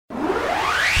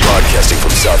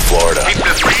South Florida. Keep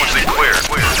this frequency clear.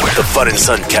 The fun and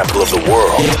sun capital of the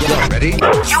world. Ready?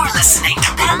 You're listening to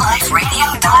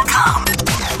PetLifeRadio.com.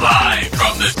 Live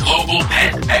from the Global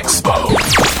Pet Expo.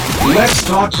 Let's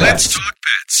talk pets.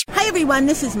 Hi everyone,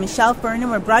 this is Michelle Fern and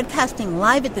we're broadcasting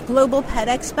live at the Global Pet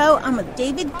Expo. I'm with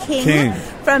David King.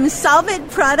 From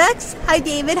Solvit Products. Hi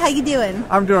David, how you doing?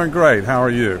 I'm doing great. How are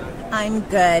you? I'm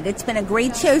good. It's been a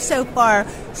great show so far.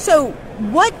 So,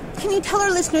 what can you tell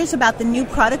our listeners about the new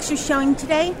products you're showing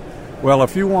today? Well,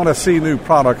 if you want to see new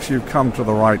products, you've come to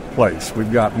the right place.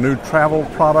 We've got new travel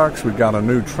products. We've got a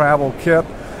new travel kit.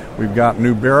 We've got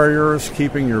new barriers,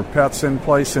 keeping your pets in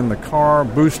place in the car,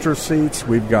 booster seats.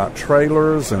 We've got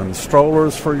trailers and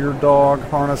strollers for your dog,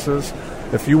 harnesses.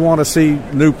 If you want to see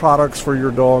new products for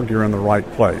your dog, you're in the right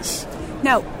place.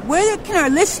 Now, where can our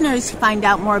listeners find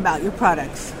out more about your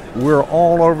products? We're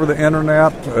all over the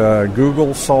internet.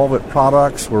 Google Solvit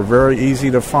Products. We're very easy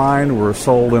to find. We're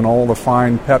sold in all the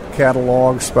fine pet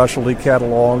catalogs, specialty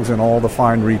catalogs, and all the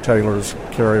fine retailers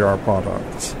carry our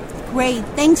products. Great.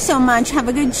 Thanks so much. Have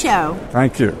a good show.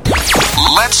 Thank you.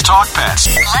 Let's talk pets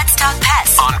Let's talk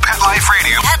pets on Pet Life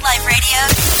Radio. Pet Life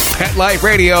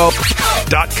Radio.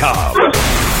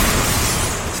 PetLifeRadio.com.